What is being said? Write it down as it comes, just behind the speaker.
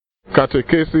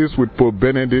Catechesi with Papa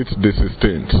Benedetto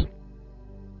XVI.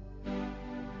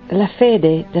 La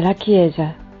fede della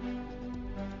Chiesa.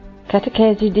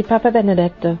 Catechesi di Papa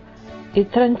Benedetto, il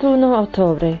 31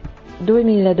 ottobre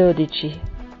 2012.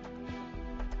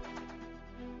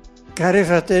 Cari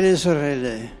fratelli e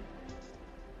sorelle,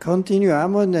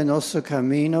 continuiamo nel nostro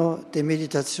cammino di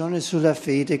meditazione sulla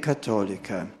fede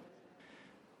cattolica.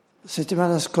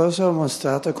 Settimana scorsa ho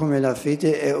mostrato come la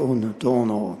fede è un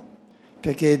dono,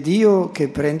 perché è Dio che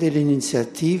prende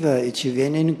l'iniziativa e ci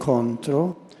viene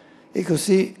incontro, e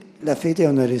così la fede è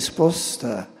una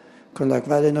risposta con la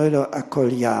quale noi lo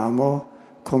accogliamo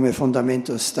come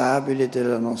fondamento stabile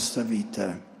della nostra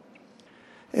vita.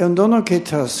 È un dono che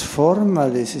trasforma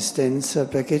l'esistenza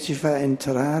perché ci fa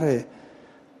entrare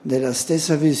nella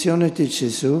stessa visione di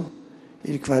Gesù,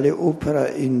 il quale opera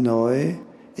in noi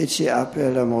e ci apre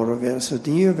all'amore verso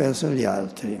Dio e verso gli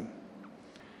altri.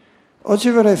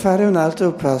 Oggi vorrei fare un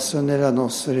altro passo nella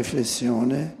nostra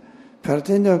riflessione,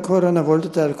 partendo ancora una volta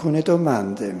da alcune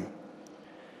domande.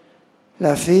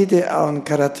 La fede ha un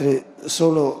carattere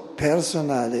solo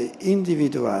personale,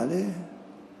 individuale?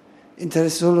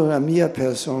 Interessa solo la mia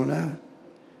persona?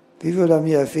 Vivo la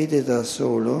mia fede da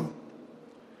solo?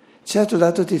 Certo,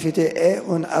 l'atto di fede è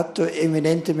un atto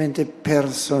eminentemente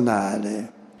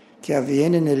personale, che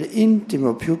avviene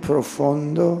nell'intimo più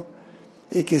profondo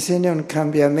e che segna un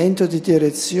cambiamento di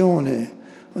direzione,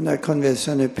 una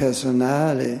conversione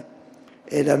personale.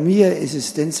 È la mia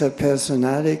esistenza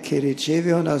personale che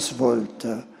riceve una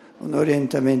svolta, un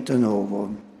orientamento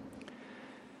nuovo.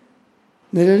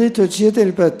 Nella liturgia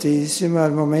del battesimo,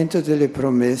 al momento delle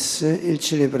promesse, il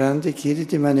celebrante chiede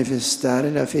di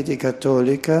manifestare la fede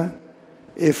cattolica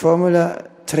e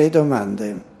formula 3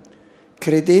 domande.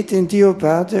 Credete in Dio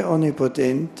Padre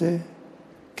Onnipotente?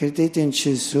 Credete in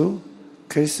Gesù,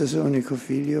 Cristo suo unico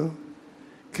Figlio?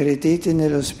 Credete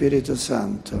nello Spirito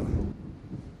Santo?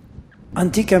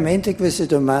 Anticamente queste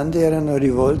domande erano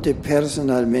rivolte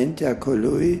personalmente a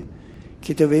colui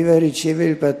che doveva ricevere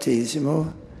il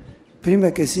battesimo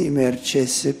prima che si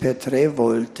immergesse per 3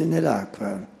 volte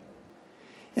nell'acqua.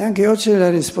 E anche oggi la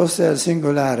risposta è al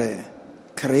singolare,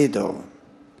 credo.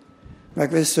 Ma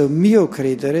questo mio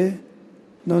credere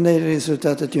non è il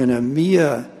risultato di una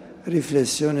mia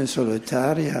riflessione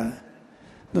solitaria,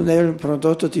 non è il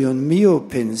prodotto di un mio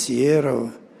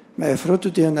pensiero, ma è frutto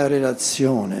di una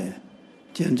relazione,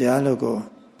 di un dialogo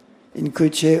in cui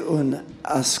c'è un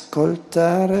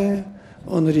ascoltare,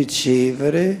 un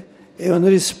ricevere e un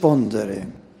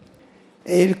rispondere.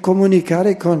 È il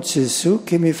comunicare con Gesù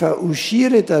che mi fa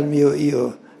uscire dal mio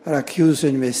io racchiuso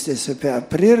in me stesso per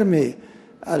aprirmi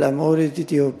all'amore di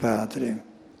Dio Padre.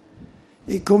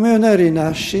 È come una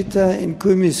rinascita in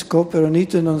cui mi scopro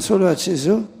unito non solo a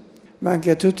Gesù, ma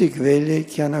anche a tutti quelli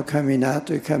che hanno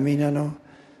camminato e camminano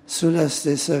sulla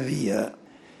stessa via.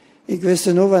 E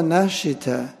questa nuova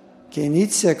nascita, che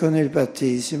inizia con il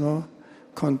battesimo,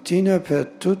 continua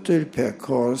per tutto il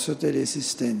percorso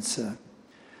dell'esistenza.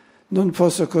 Non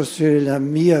posso costruire la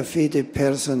mia fede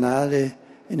personale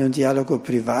in un dialogo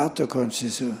privato con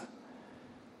Gesù,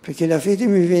 perché la fede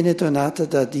mi viene donata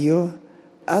da Dio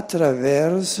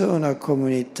attraverso una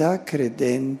comunità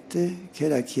credente che è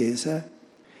la Chiesa,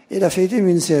 e la fede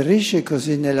mi inserisce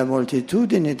così nella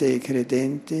moltitudine dei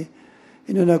credenti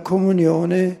in una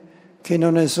comunione che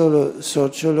non è solo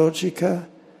sociologica,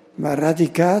 ma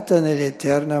radicata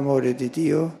nell'eterno amore di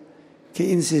Dio, che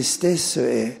in se stesso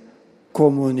è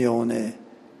comunione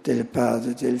del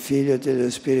Padre, del Figlio e dello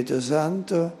Spirito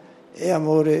Santo, e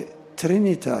amore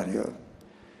trinitario.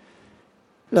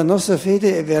 La nostra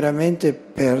fede è veramente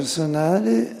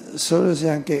personale solo se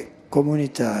anche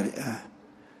comunitaria.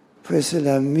 Può essere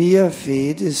la mia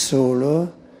fede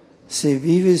solo se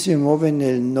vive e si muove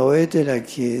nel noi della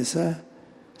Chiesa,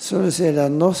 solo se è la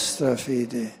nostra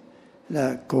fede,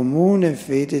 la comune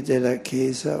fede della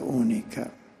Chiesa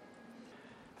unica.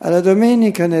 Alla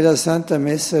domenica nella Santa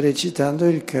Messa, recitando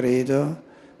il Credo,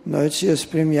 noi ci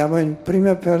esprimiamo in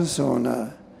prima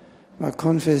persona, ma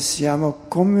confessiamo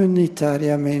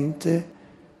comunitariamente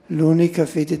l'unica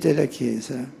fede della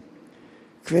Chiesa.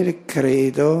 Quel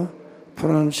credo,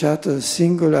 pronunciato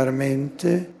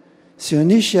singolarmente, si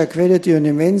unisce a quello di un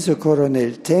immenso coro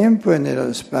nel tempo e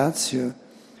nello spazio,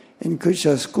 in cui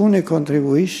ciascuno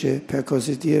contribuisce, per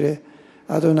così dire,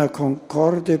 ad una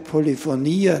concorde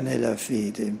polifonia nella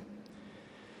fede.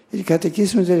 Il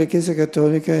Catechismo della Chiesa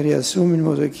Cattolica riassume in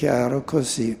modo chiaro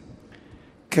così: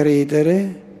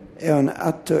 credere è un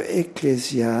atto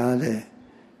ecclesiale.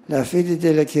 La fede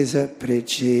della Chiesa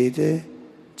precede,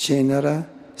 genera,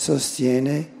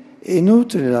 sostiene e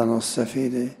nutre la nostra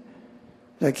fede.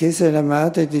 La Chiesa è la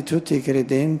madre di tutti i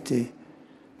credenti,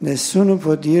 Nessuno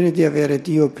può dire di avere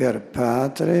Dio per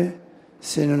padre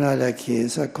se non ha la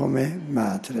Chiesa come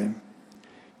madre.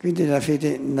 Quindi la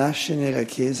fede nasce nella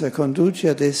Chiesa, conduce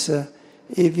ad essa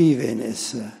e vive in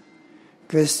essa.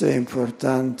 Questo è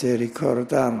importante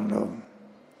ricordarlo.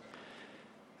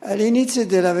 All'inizio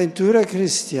dell'avventura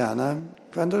cristiana,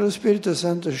 quando lo Spirito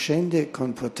Santo scende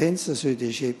con potenza sui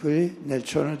discepoli nel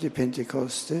giorno di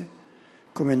Pentecoste,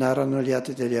 come narrano gli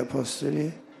Atti degli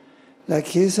Apostoli, la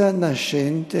Chiesa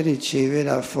nascente riceve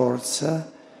la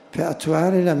forza per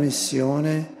attuare la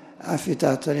missione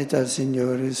affidatagli dal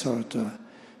Signore risorto,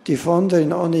 diffondere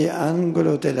in ogni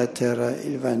angolo della terra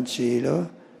il Vangelo,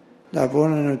 la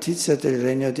buona notizia del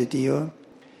Regno di Dio,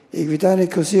 e guidare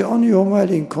così ogni uomo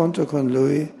all'incontro con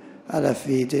Lui, alla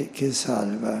fede che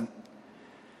salva.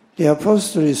 Gli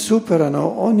Apostoli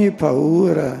superano ogni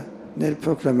paura nel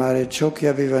proclamare ciò che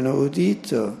avevano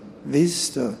udito,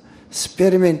 visto,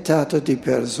 sperimentato di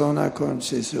persona con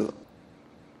Gesù.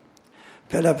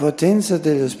 Per la potenza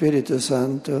dello Spirito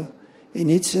Santo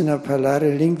iniziano a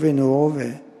parlare lingue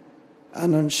nuove,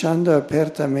 annunciando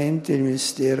apertamente il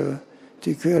mistero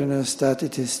di cui erano stati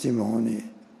testimoni.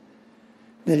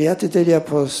 Negli Atti degli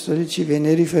Apostoli ci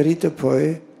viene riferito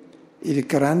poi il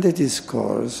grande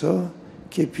discorso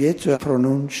che Pietro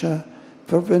pronuncia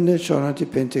proprio nel giorno di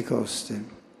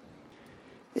Pentecoste.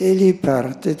 Egli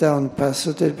parte da un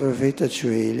passo del profeta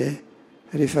Gioele,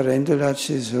 riferendolo a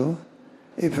Gesù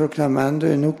e proclamando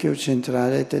il nucleo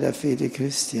centrale della fede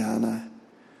cristiana.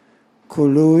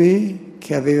 Colui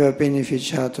che aveva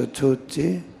beneficiato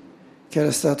tutti, che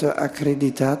era stato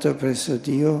accreditato presso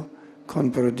Dio con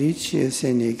prodigi e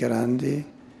segni grandi,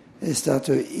 è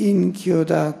stato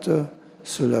inchiodato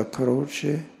sulla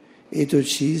croce ed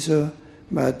ucciso,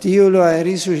 ma Dio lo ha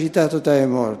risuscitato dai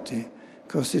morti,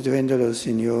 costituendolo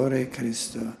Signore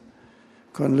Cristo.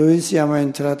 Con Lui siamo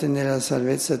entrati nella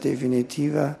salvezza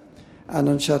definitiva,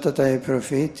 annunciata dai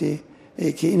profeti,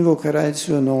 e chi invocherà il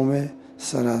suo nome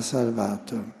sarà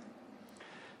salvato.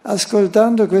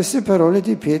 Ascoltando queste parole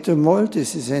di Pietro, molti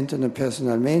si sentono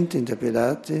personalmente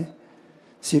interpellati,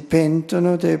 si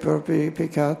pentono dei propri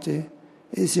peccati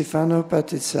e si fanno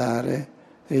battezzare,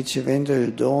 ricevendo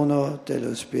il dono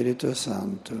dello Spirito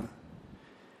Santo.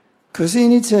 Così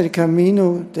inizia il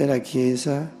cammino della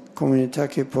Chiesa, comunità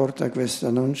che porta questo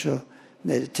annuncio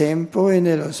nel tempo e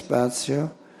nello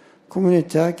spazio,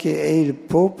 comunità che è il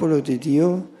popolo di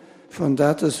Dio,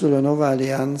 fondato sulla nuova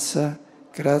alleanza,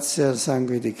 grazie al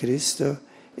sangue di Cristo,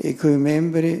 e i cui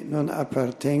membri non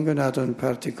appartengono ad un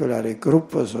particolare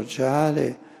gruppo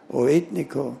sociale o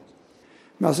etnico,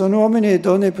 ma sono uomini e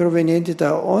donne provenienti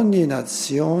da ogni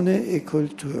nazione e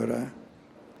cultura.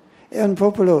 È un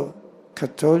popolo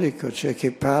cattolico, cioè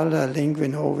che parla lingue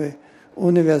nuove,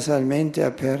 universalmente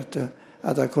aperto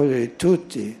ad accogliere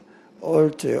tutti,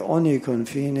 oltre ogni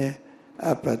confine,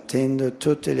 abbattendo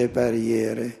tutte le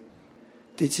barriere.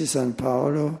 Dice San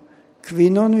Paolo: qui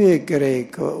non vi è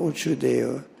greco o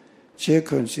giudeo,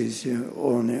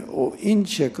 circoncisione o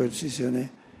incirconcisione,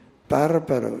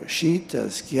 barbaro, scita,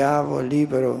 schiavo,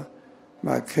 libero,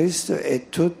 ma Cristo è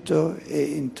tutto e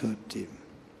in tutti.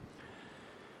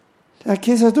 La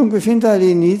Chiesa dunque fin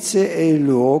dall'inizio è il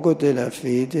luogo della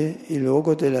fede, il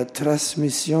luogo della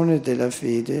trasmissione della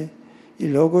fede, il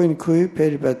luogo in cui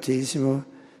per il battesimo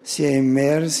si è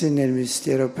immersi nel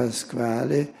mistero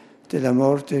pasquale della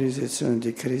morte e risurrezione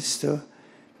di Cristo,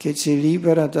 che ci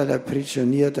libera dalla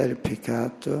prigionia del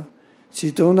peccato,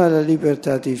 ci dona la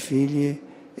libertà di figli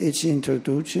e ci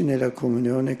introduce nella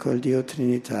comunione col Dio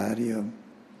Trinitario.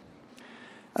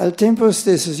 Al tempo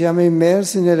stesso siamo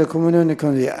immersi nella comunione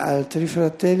con gli altri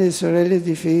fratelli e sorelle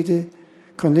di fede,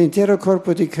 con l'intero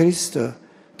corpo di Cristo,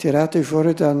 tirati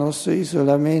fuori dal nostro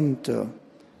isolamento.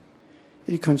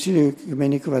 Il Concilio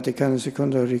Ecumenico Vaticano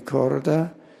II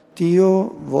ricorda: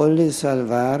 Dio vuole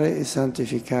salvare e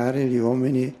santificare gli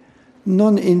uomini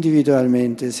non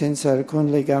individualmente, senza alcun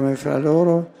legame fra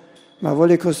loro, ma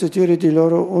vuole costituire di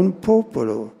loro un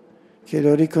popolo che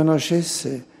lo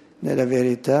riconoscesse nella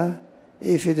verità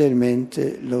e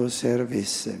fedelmente lo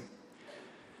servisse.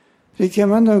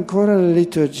 Richiamando ancora la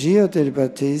liturgia del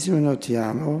battesimo,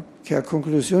 notiamo che a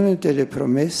conclusione delle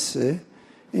promesse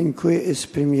in cui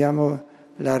esprimiamo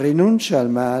la rinuncia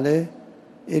al male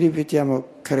e ripetiamo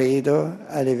credo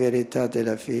alle verità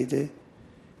della fede,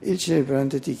 il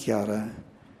celebrante dichiara: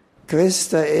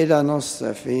 questa è la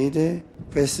nostra fede,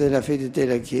 questa è la fede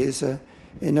della Chiesa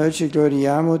e noi ci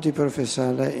gloriamo di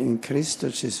professarla in Cristo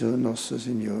Gesù nostro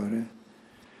Signore.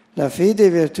 La fede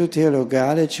è virtù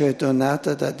teologale, cioè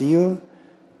donata da Dio,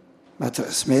 ma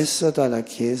trasmessa dalla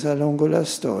Chiesa lungo la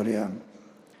storia.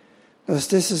 Lo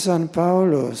stesso San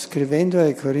Paolo, scrivendo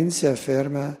ai Corinzi,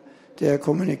 afferma e ha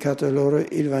comunicato loro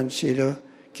il Vangelo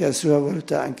che a sua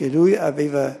volta anche lui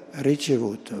aveva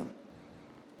ricevuto.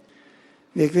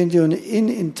 Vi è quindi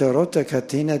un'ininterrotta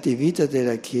catena di vita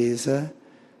della Chiesa,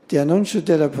 di annuncio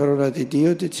della parola di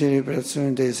Dio, di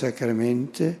celebrazione dei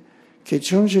sacramenti, che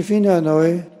giunge fino a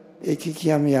noi e che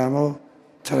chiamiamo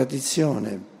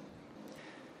tradizione.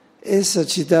 Essa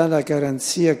ci dà la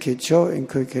garanzia che ciò in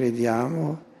cui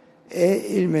crediamo è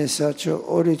il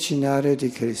messaggio originario di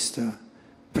Cristo,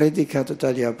 predicato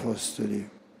dagli Apostoli.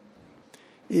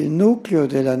 Il nucleo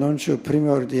dell'annuncio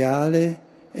primordiale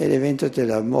è l'evento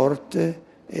della morte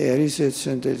e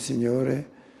risurrezione del Signore,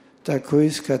 da cui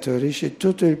scaturisce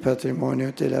tutto il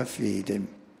patrimonio della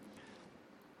fede.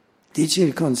 Dice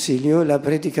il Consiglio, la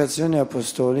predicazione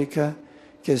apostolica,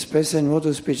 che è espressa in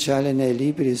modo speciale nei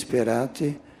libri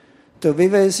ispirati,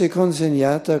 doveva essere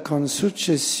consegnata con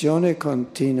successione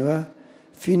continua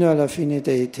fino alla fine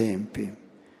dei tempi.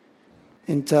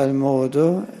 In tal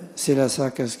modo, se la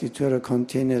Sacra Scrittura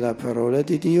contiene la parola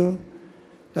di Dio,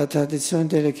 la tradizione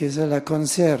della Chiesa la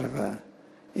conserva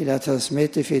e la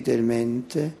trasmette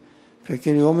fedelmente,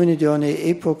 perché gli uomini di ogni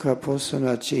epoca possono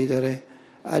accedere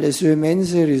alle sue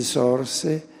immense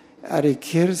risorse,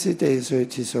 arricchirsi dei suoi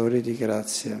tesori di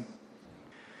grazia.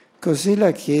 Così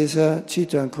la Chiesa,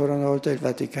 cito ancora una volta il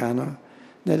Vaticano,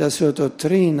 nella sua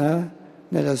dottrina,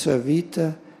 nella sua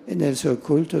vita e nel suo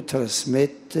culto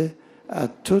trasmette a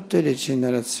tutte le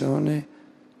generazioni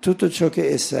tutto ciò che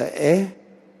essa è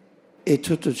e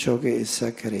tutto ciò che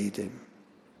essa crede.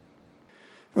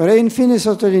 Vorrei infine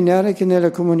sottolineare che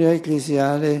nella comunità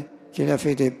ecclesiale che la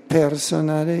fede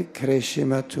personale cresce e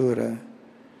matura.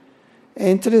 È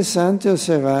interessante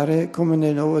osservare come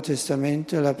nel Nuovo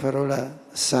Testamento la parola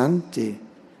santi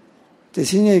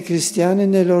designa i cristiani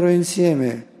nel loro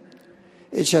insieme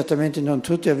e certamente non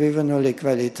tutti avevano le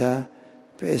qualità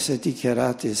per essere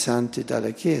dichiarati santi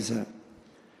dalla Chiesa.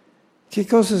 Che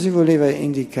cosa si voleva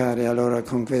indicare allora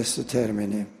con questo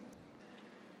termine?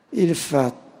 Il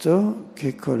fatto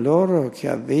che coloro che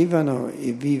avevano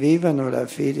e vivevano la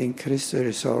fede in Cristo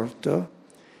risorto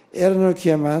erano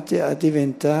chiamati a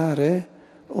diventare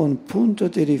un punto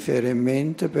di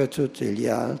riferimento per tutti gli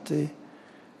altri,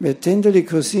 mettendoli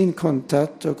così in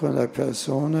contatto con la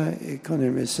persona e con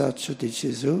il messaggio di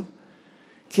Gesù,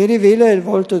 che rivela il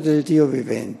volto del Dio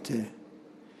vivente.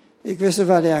 E questo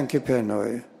vale anche per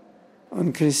noi. Un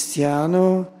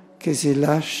cristiano che si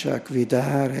lascia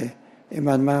guidare e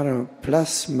man mano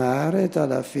plasmare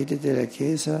dalla fede della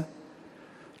Chiesa,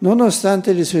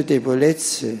 nonostante le sue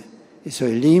debolezze, i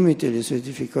suoi limiti, le sue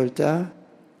difficoltà,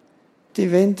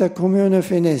 diventa come una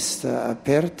finestra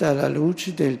aperta alla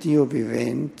luce del Dio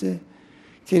vivente,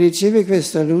 che riceve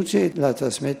questa luce e la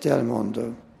trasmette al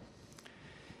mondo.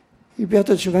 Il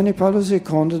Beato Giovanni Paolo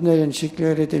II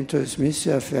nell'enciclica Totus2us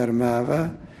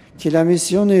affermava che la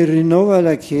missione rinnova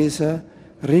la Chiesa,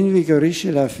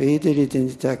 rinvigorisce la fede e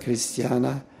l'identità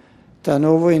cristiana, dà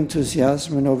nuovo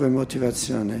entusiasmo e nuove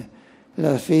motivazioni.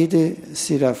 La fede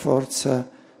si rafforza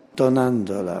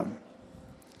donandola.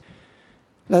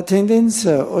 La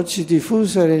tendenza oggi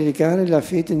diffusa a relegare la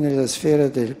fede nella sfera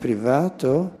del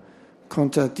privato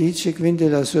contraddice quindi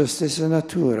la sua stessa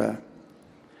natura.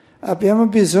 Abbiamo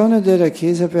bisogno della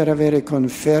Chiesa per avere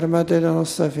conferma della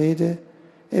nostra fede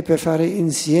e per fare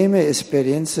insieme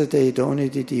esperienza dei doni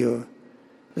di Dio,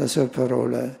 la sua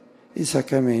parola, i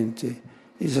sacramenti,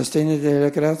 il sostegno della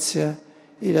grazia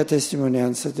e la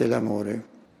testimonianza dell'amore.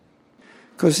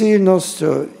 Così il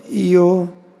nostro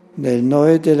io nel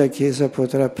noi della Chiesa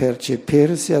potrà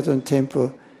percepirsi ad un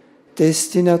tempo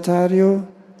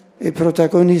destinatario e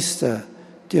protagonista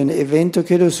di un evento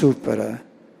che lo supera,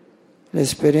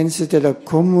 l'esperienza della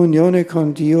comunione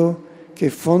con Dio che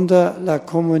fonda la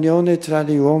comunione tra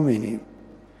gli uomini.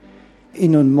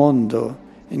 In un mondo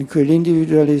in cui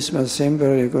l'individualismo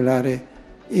sembra regolare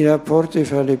i rapporti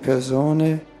fra le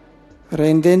persone,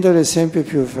 rendendole sempre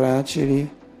più fragili,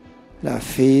 la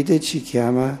fede ci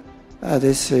chiama ad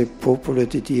essere popolo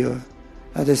di Dio,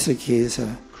 ad essere Chiesa,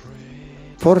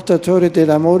 portatori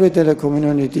dell'amore e della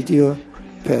comunione di Dio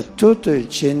per tutto il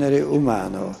genere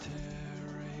umano.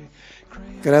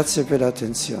 Grazie per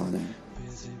l'attenzione.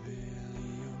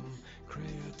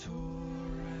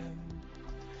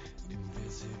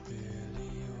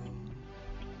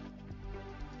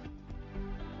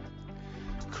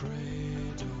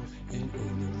 Credo in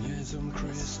unum Iesum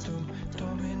Christum,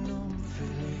 Dominum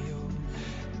Filium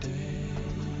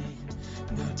Dei,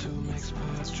 natum ex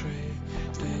Pastre,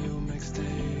 Deum ex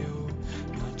Deo,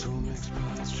 natum ex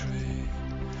Pastre,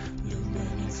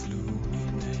 lumen ex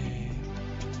lumine.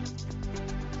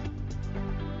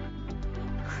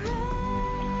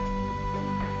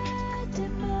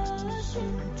 Credimus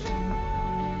in Deo.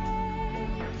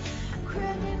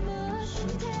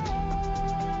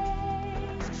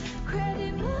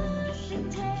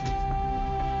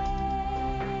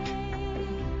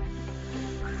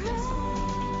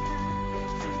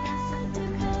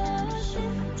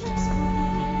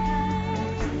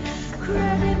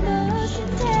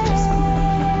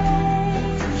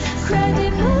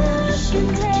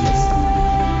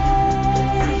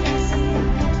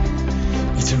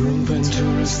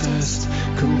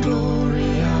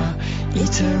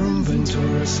 iterum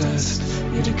venturus est,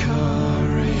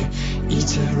 edicare,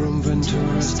 iterum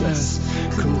venturus est,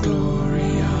 cum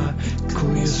gloria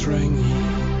cuius regni,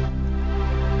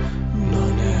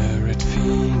 non erit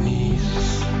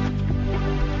finis.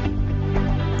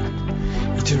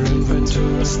 Iterum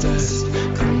venturus est,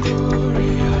 cum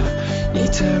gloria,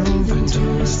 iterum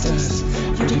venturus est,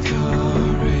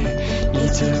 edicare,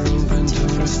 iterum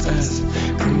venturus est,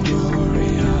 cum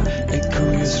gloria et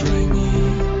cuius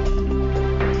regni.